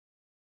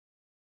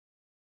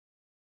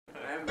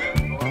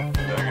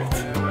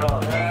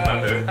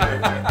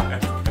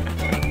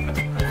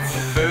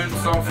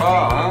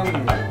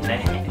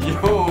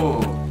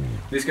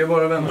Vi ska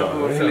bara vänta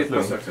på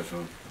Filippa strax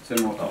eftersom.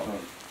 Sen matar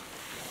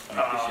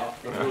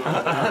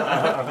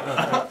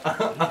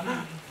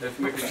det är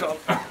för mycket tjat.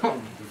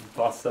 Du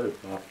passar ut.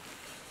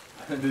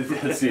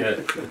 Det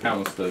ser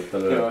hemskt ut,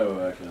 eller? Ja,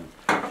 verkligen.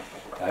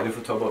 Nej, du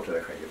får ta bort det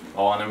där skägget.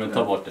 Ja, nej, men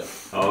ta bort det.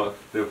 Ja,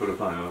 det får du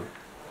fan göra.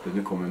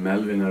 Nu kommer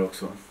Melvin här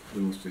också. Du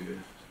måste ju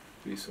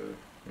visa.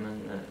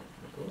 Men,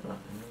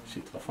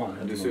 shit, vad fan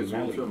är det? Du ser ut som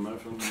en flummare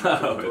från...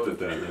 Jag vet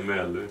inte, det är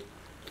Melvin.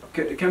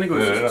 Kan ni gå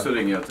ut så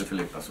ringer jag till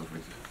Filippa så fort.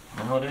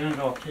 Jaha, det är en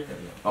rak kille.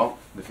 Ja,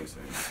 det finns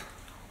det.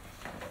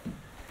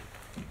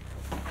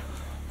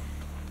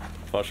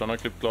 Farsan har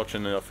klippt klart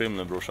sin nya film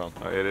nu, brorsan.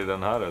 Ja, är det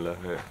den här eller?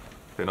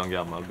 Det är någon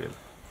gammal bild.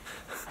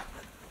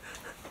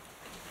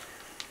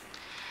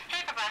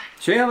 Hej pappa.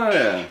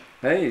 Tjenare!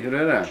 Hej, hur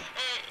är det? Jo,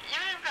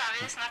 det är bra.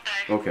 Vi är snart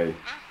där. Okej,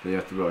 det är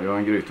jättebra. Jag har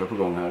en gryta på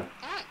gång här.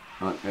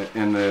 Ja,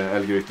 en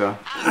älggryta.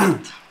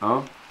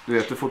 Ja, du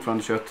äter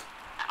fortfarande kött.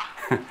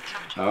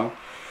 Ja.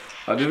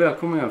 Ja, du är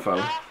välkommen i alla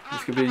fall. Det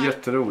ska bli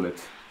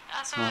jätteroligt.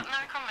 Alltså, när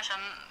vi kommer sen,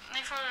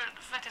 ni får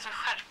faktiskt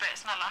skärpa er,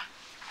 snälla.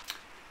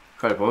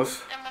 Skärpa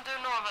oss? Ja, men du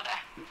lovade.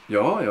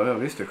 Ja,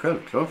 visst, det är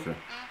självklart.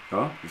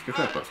 Ja, vi ska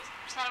skärpa oss.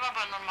 Snälla, var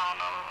bara normal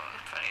och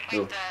uppför er. Och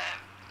inte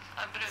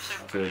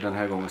brusa upp. För den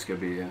här gången ska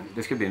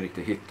det ska bli en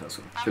riktig hit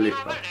alltså. Ja, Filippa.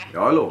 lovar du det?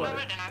 Ja, jag lovar Lovar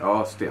det. du det nu?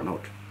 Ja,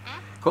 stenhårt.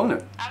 Kom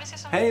nu. Ja, vi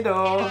ses så. Hej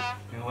då!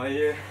 Jag har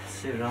ju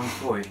syrrans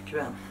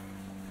pojkvän.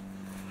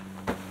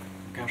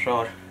 Kanske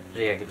har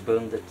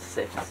regelbundet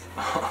sex.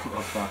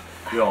 Vad fan?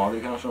 Ja, det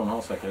kanske hon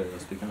har säkert.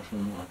 Det kanske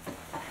hon har.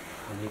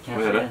 Men det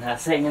kanske är den här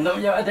sängen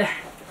de gör det.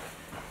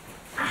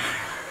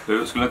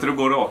 Du, skulle inte du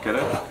gå och raka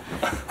dig?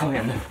 Kom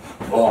igen nu.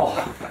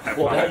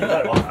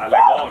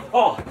 Lägg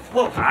av!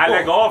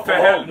 Lägg av för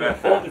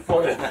helvete!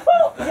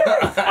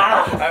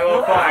 Nej,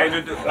 vad fan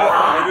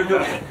är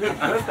du?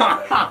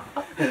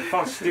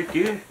 Fan, stick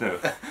ut nu.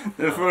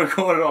 Nu får du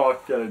gå och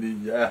raka dig,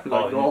 din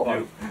jävla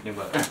gal.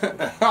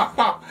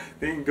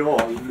 Din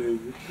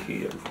galning.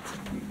 Helt.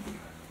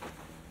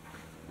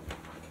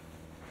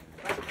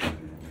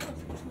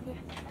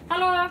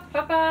 Hallå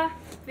pappa,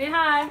 vi är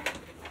här.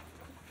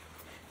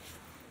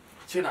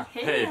 Tjena.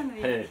 Hej.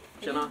 Hej.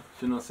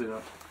 Tjena syrra.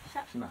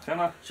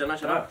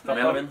 Tjena.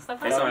 Melvin.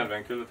 Hejsan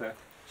Melvin, kul att se.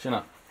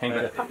 Tjena.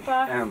 Henke.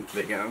 Pappa.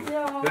 Äntligen.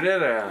 Ja, Hur är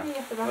det? det är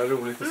jättebra. Vad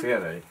roligt att se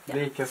dig.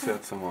 Lika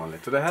söt som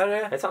vanligt. Och det här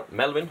är... Hejsan,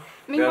 Melvin.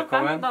 Min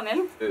Välkommen. pappa,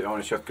 Daniel. Jag har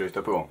en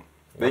köttgryta på gång.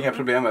 Det är inga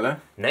problem eller?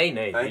 Nej,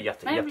 det är Nej.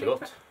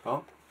 jättegott.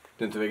 Ja.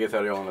 Du är inte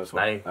vegetarian eller så?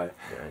 Nej, det är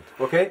jag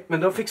inte. Okej, men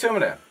då fixar jag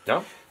med det.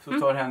 Ja. Så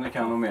tar Henrik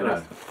hand om er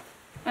här.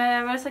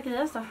 Vad är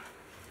Zacharias då?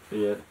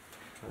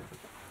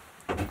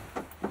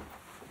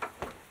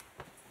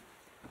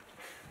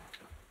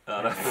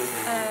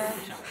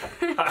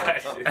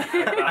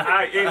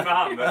 Nej, in med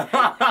handen.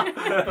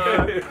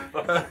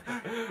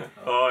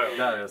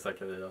 Där är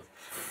Zacharias.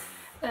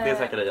 Det är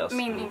Zacharias.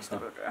 Min yngsta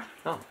bror tror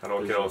jag. Han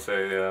åker av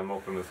sig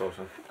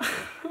moppemustaschen.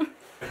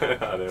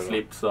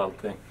 Slips och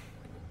allting.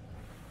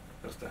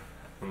 Just det.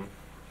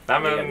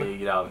 Nej men...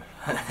 Ledig grabb.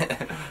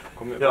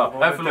 Ja,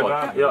 Nej,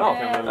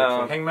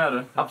 förlåt. Häng med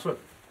du. Absolut.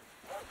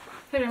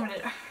 Hur är det med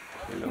dig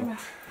då?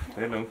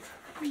 Det är lugnt.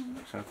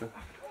 Känns det.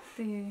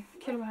 Det är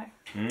kul att vara här.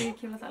 Det är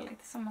kul att alla är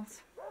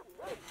tillsammans.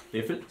 Det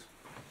är fint.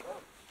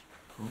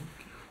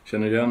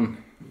 Känner du igen?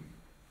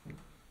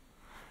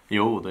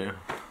 Jo, det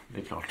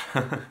är klart.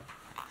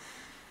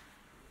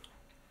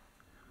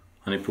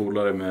 Han är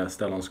polare med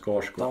Stellan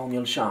Skarsgård.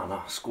 Daniel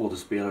Tjärna,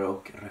 skådespelare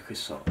och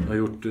regissör. Jag har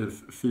gjort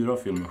 4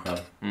 filmer själv.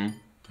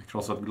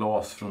 Krossat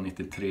glas från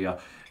 93,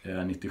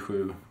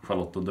 97,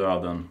 Charlotte och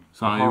döden.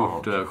 Så han har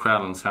gjort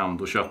Själens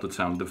hämnd och Köttets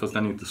hämnd, fast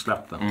den är inte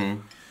släppt än. Det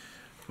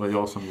var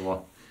jag som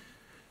var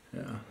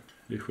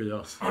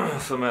regias.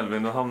 Så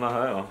Melvin, du hamnar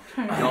här då.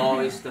 Ja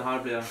visst, det här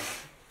blir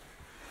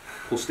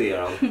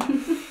posterad.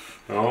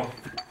 Ja.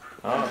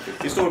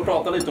 Vi står och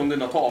pratar lite om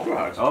dina tavlor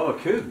här. Ja,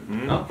 vad kul.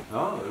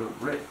 Ja,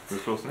 roligt. Du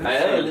slås ner.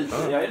 Nej,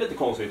 jag är lite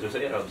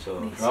konstintresserad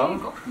så. Ja,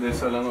 det är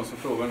sällan någon som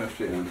frågar nu för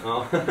tiden.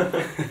 Ja.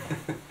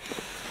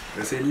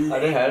 Det ser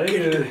det här är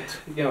ju...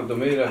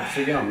 De är ju rätt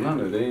så gamla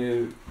nu.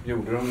 Det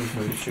gjorde de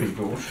för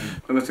 20 år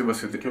sedan. Jag ska bara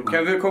se till.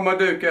 Kan du komma och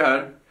duka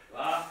här?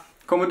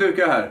 Kom och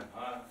duka här.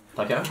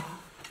 Tackar.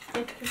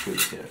 Kul att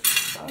se dig.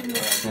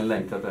 Jag har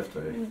längtat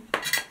efter dig.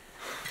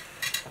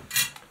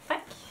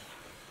 Tack.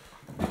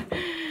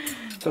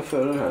 Ta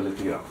för det här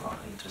lite grann. Ja,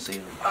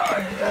 intresserad.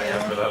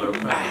 Jag ska lära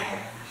upp mig.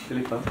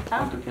 Filippa,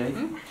 allt okej?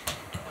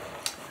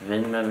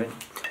 Vin, Melvin.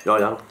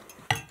 Ja.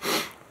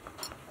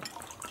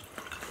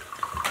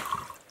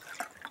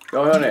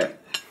 Ja, hörni.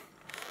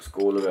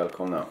 Skål och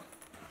välkomna.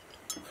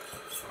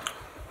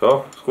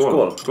 Ja,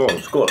 skål.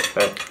 Skål.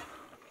 Hej.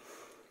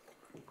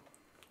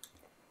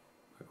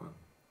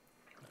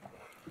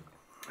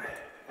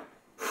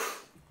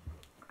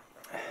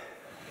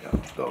 Ja,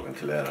 dagen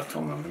till ära,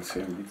 Tom. Man vill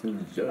se en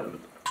liten jävel.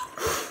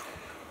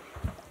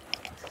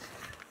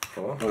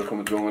 Ja, har du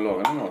kommit igång och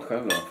lagat något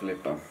själv då,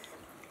 Filippa?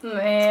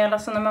 Nej,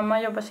 alltså när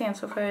mamma jobbar sent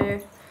så får jag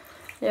ju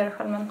göra det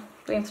själv, men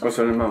det är inte så. Vad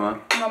sa du, mamma?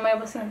 Mamma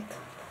jobbar sent.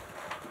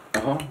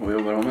 Jaha, vad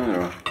jobbar hon med nu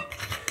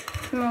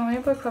då? Mamma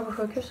jobbar kvar på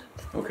sjukhuset.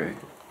 Okej.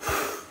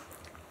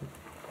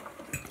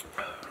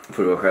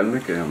 Får du vara själv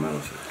mycket hemma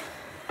också?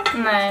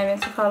 Nej, det är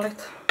inte så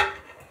farligt.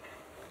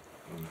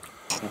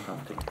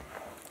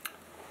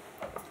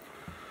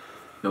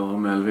 Ja,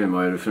 Melvin,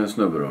 vad är du för en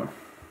snubbe då?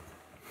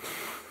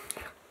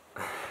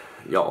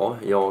 Ja,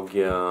 jag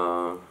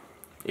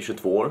är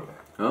 22 år.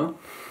 Ja.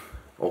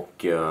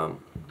 Och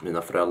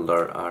mina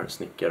föräldrar är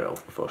snickare och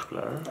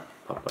förskollärare.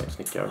 Pappa är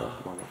snickare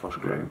och mamma är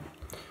förskollärare.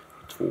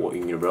 2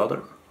 yngre bröder.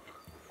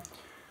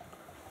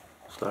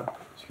 Sådär.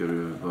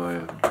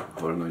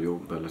 Har du något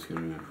jobb eller ska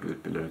du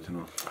utbilda dig till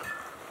något?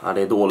 Ja,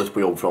 det är dåligt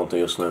på jobbfronten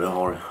just nu.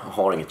 Jag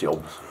har inget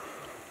jobb.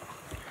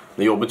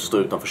 Det är jobbigt att stå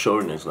utan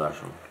försörjning sådär.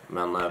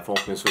 Men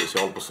förhoppningsvis,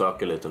 jag håller på att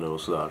söka lite nu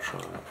och sådär. Så.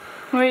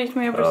 Vad gick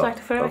med jobbet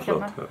sökte förra veckan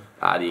med?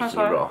 Nej, det gick inte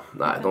bra.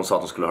 Nej, de sa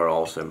att de skulle höra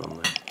av sig, men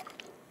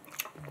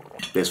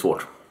det är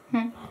svårt.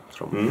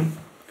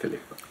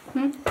 Filippa.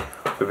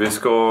 För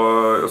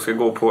jag ska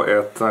gå på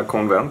ett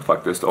konvent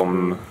faktiskt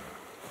om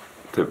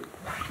typ,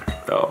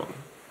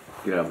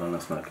 Grabbarna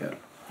snackar.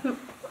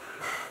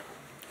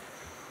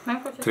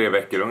 3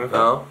 veckor ungefär.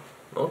 Ja,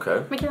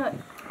 okej. Men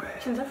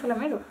kan du följa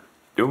med då?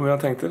 Jo, men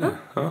jag tänkte det.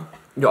 Ja.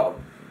 Ja,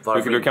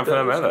 varför Du kan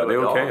följa med där, det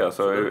är okej ja,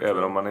 alltså,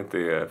 även om man inte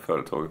är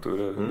företaget,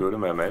 då är det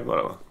med mig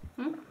bara, va?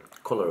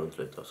 Kolla runt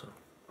lite alltså.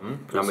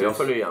 Ja, men jag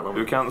följer gärna.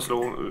 Du kan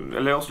slå,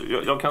 eller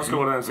jag kan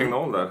slå en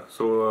signal där,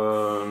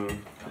 så...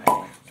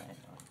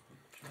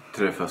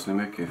 Träffas ni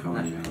mycket i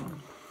familjen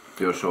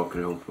och gör saker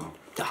ihop?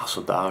 Ja,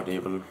 så där, det är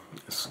väl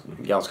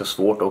ganska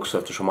svårt också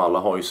eftersom alla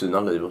har ju sina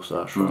liv och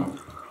sådär. Så.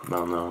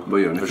 Men vad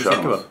gör ni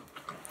tillsammans?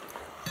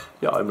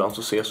 Ja, ibland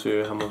så ses vi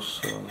ju hemma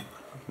hos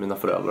mina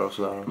föräldrar och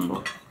sådär.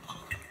 Så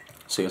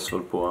ses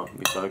väl på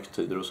vissa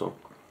högtider och så.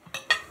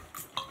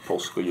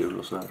 Påsk och jul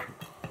och sådär.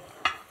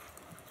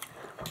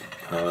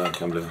 Ja, det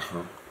kan bli. Ja.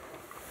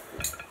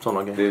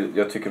 Sådana grejer.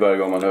 Jag tycker varje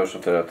gång man hör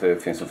sånt här att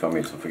det finns en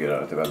familj som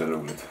fungerar, att det är väldigt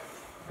roligt.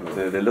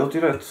 Det låter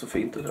ju rätt så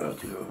fint det där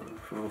att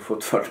jag har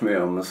fått varit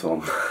med om en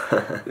sån.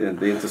 Det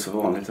är inte så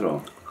vanligt idag.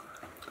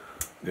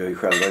 Vi har ju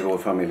själva i vår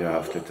familj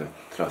haft lite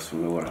trassel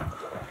med våra.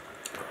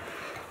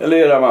 Eller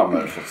era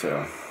mammor så att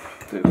säga.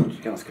 Det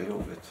är ganska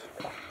jobbigt.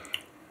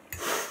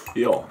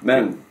 Ja.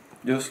 Men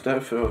just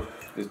därför har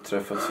vi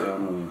träffats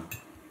igen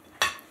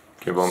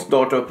och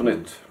starta upp på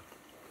nytt.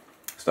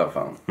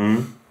 Staffan.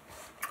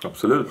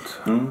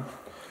 Absolut.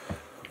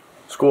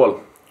 Skål!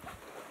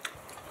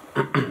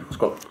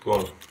 Skål.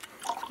 Skål.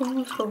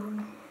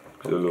 Skål.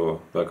 Kul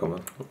och välkommen.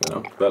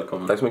 Ja,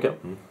 välkommen. Tack så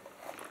mycket.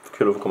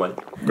 Kul att få komma in.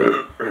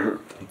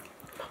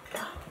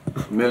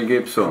 Mel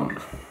Gibson.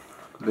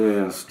 Det är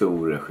en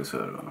stor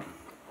regissör. Va?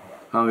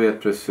 Han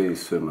vet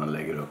precis hur man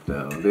lägger upp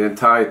det. Och det är en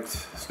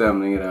tight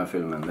stämning i den här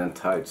filmen. Det är en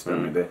tight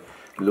stämning.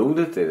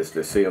 Blodet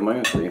det ser man ju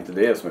inte. Det är inte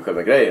det som är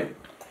själva grejen.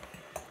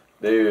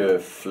 Det är ju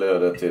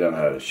flödet i den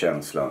här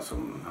känslan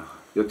som...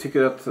 Jag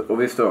tycker att...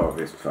 Och visst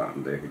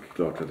fan. Det är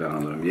klart att det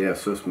handlar om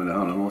Jesus. Men det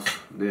handlar om oss.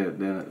 Det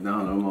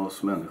handlar om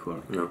oss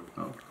människor. Ja.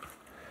 Ja.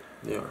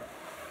 Det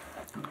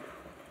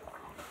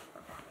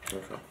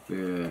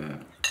gör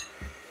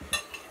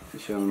det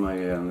känner man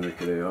igen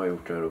mycket det jag har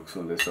gjort här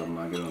också. Det är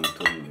samma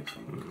grundton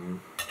liksom.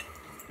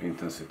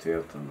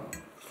 Intensiteten och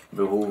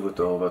behovet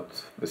av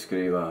att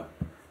beskriva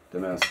det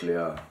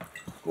mänskliga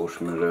går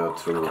som en röd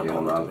tråd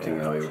genom allting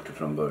jag har gjort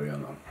från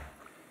början.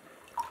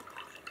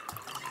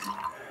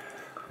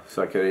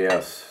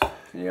 Zacharias,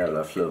 en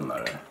jävla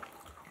flummare.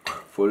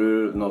 Får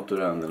du något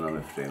ur händerna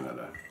nu för din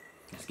eller?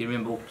 Jag skriver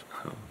en bok.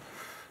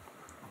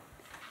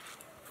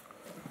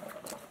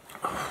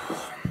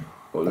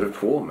 Vad håller du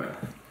på med?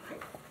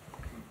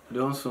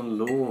 Du har en sån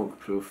låg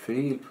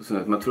profil på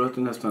sånt. Man tror att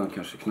du nästan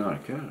kanske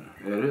knarkar.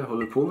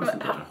 Håller du på med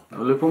sånt där?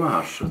 Håller du på med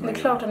hasch? Det är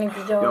klart han inte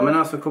gör. Ja men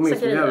alltså kom in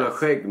som jävla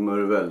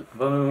skäggmurvel.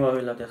 Vad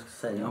vill du att jag ska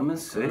säga? Ja men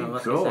säg,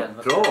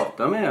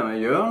 prata med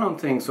mig. Gör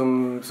någonting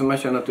som man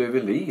känner att du är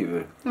vid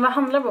liv. Vad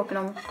handlar boken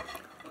om?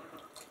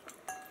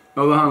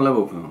 Ja vad handlar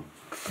boken om?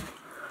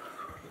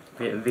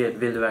 Vill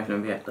du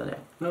verkligen veta det?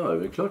 Ja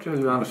det är klart jag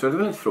vill. Annars hade jag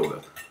väl inte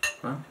frågat.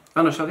 Va?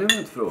 Annars hade jag väl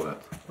inte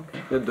frågat.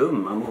 Okay. Det är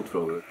dumma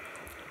motfrågor.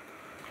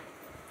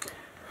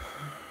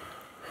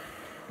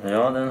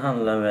 Ja, den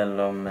handlar väl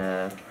om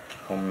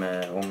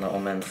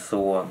en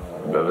son.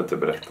 Du behöver inte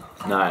berätta.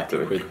 Nej, det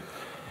är skit.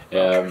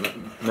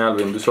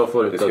 Melvin, du sa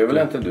förut det ska väl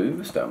inte du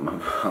bestämma.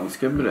 Han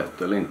ska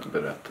berätta eller inte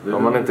berätta.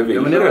 Om man inte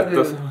vill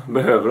berätta så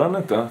behöver han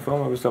inte. Får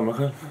man bestämma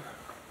själv.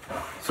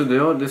 Så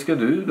det ska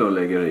du då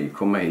lägga i.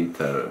 Komma hit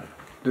här.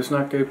 Du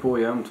snackar ju på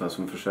jämt va,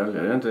 som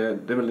försäljare.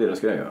 Det är väl deras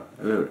grej,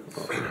 ja? Eller hur?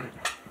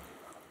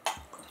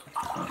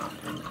 Jag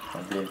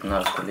har blivit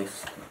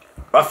narkolist.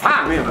 Vad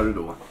fan menar du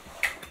då?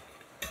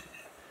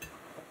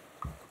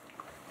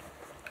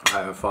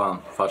 Nej, vad fan,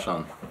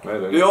 farsan.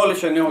 Du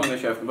håller i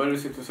käften. Vad är det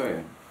du sitter och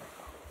säger?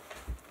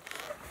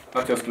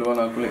 Att jag skulle vara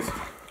en alkoholist?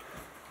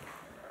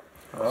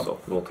 Ja. Så,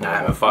 låt mig.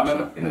 Nej, men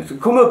farsan.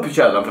 Kom upp i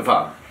källan för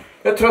fan.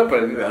 Jag är trött på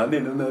det. Han är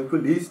en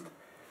alkoholist.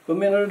 Vad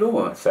menar du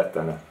då? Sätt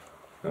henne.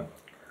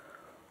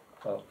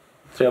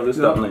 Trevlig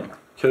stämning.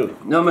 Kul.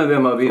 Ja men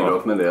vem har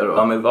bidragit med det då?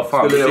 Ja men vad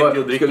fan,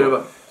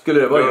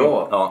 Skulle det vara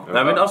jag? Ja.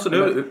 Nej, men alltså,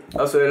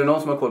 Alltså är det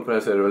någon som har koll på det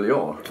här så är det väl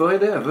jag. Vad är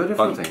det? Vad är det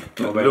för någonting?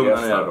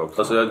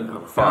 Alltså,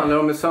 det handlar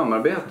om ett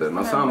samarbete.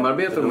 Man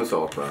samarbetar med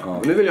saker. Ja.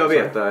 Och nu vill jag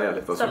veta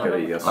ärligt vad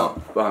Zacharias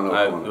vad han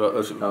har på.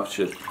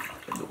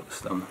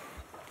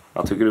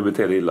 Jag tycker du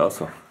beter dig illa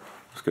alltså.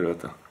 Ska du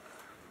veta.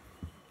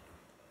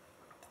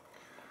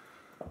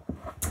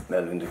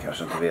 Melvin, du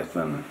kanske inte vet,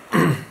 men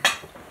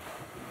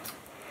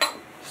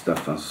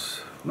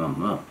Steffans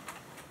mamma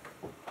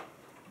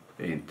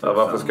är inte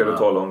varför ska du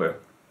tala om det?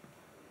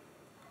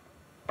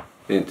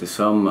 Det är inte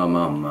samma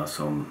mamma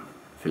som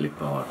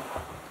Filippa har.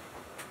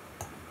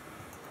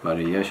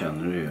 Maria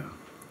känner du ju.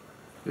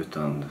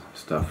 Utan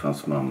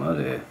Staffans mamma,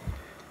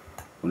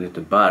 hon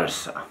heter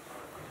Barsa.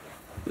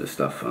 Det är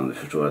Staffan, du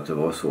förstår att det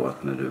var så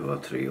att när du var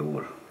 3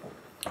 år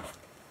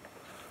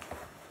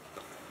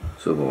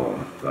så var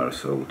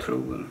Barsa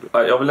otrogen.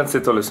 Jag vill inte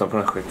sitta och lyssna på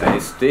den här skiten.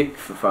 Nej, stick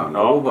för fan.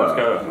 Ja,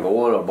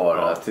 Gå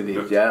bara till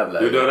ditt jävla...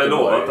 Du hade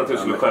lovat att du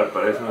skulle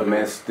skärpa dig.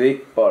 Men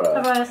stick bara.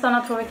 Jag bara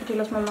stannar 2 veckor till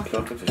hos mamma.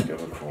 Klart att du ska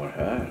vara kvar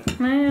här.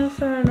 Nej, jag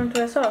sa inte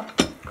vad jag sa.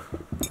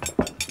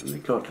 Det är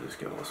klart att du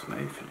ska vara som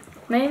mig,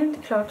 Filippa. Nej, det är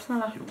inte klart,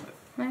 snälla.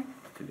 Nej.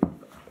 Filippa.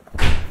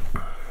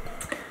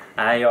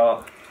 Nej,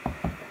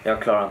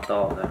 jag klarar inte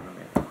av det.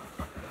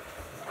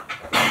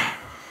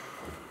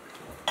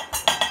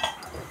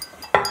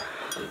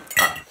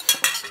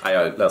 Nej,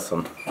 jag är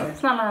ledsen.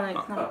 Snälla Henrik,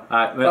 snälla.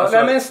 Nej, men,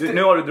 alltså,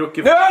 nu har du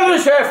druckit... Nu håller du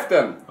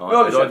käften!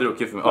 Ja, du har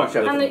druckit för mycket.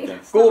 Ja, Henrik,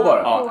 gå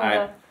bara. Ja,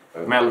 nej.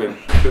 Melvin,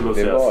 kul att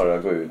Det är ses. bara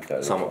att gå ut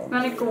här. Samma.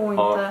 Men det går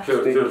Ja,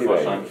 inte. kul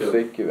farsan.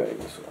 Stick iväg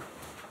och så.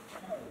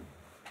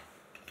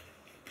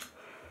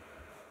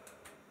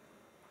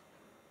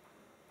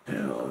 Ja,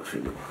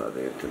 Filippa,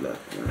 det är inte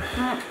lätt nu.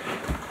 Nej,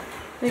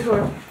 det går.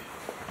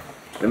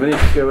 Nej, men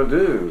inte ska väl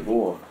du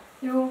gå?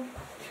 Jo,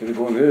 Ska du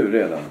gå nu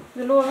redan?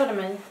 du lovade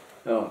mig.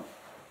 Ja.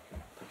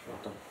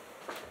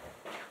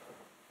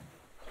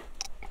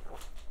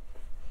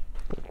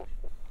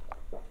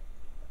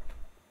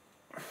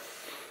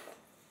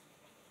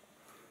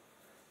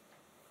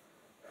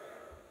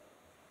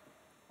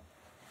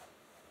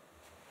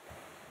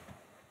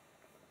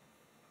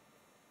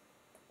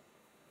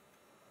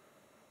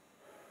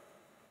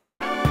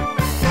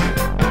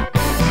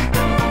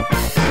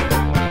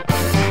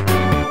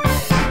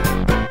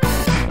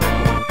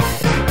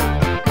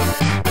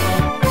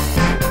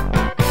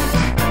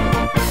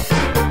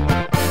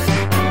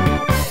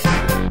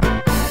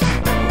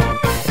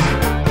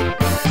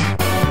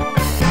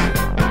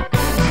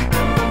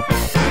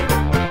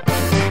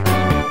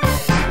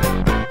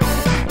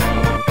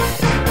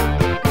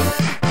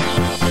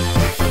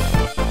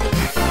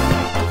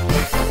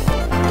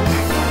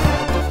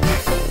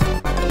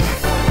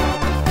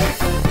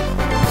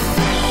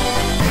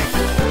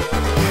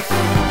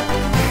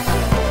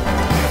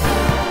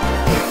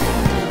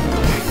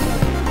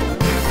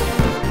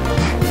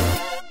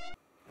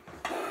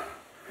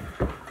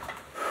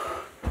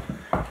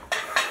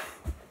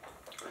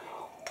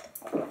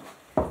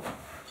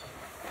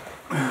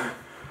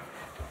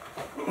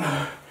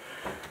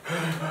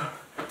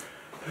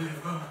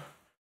 Filippa.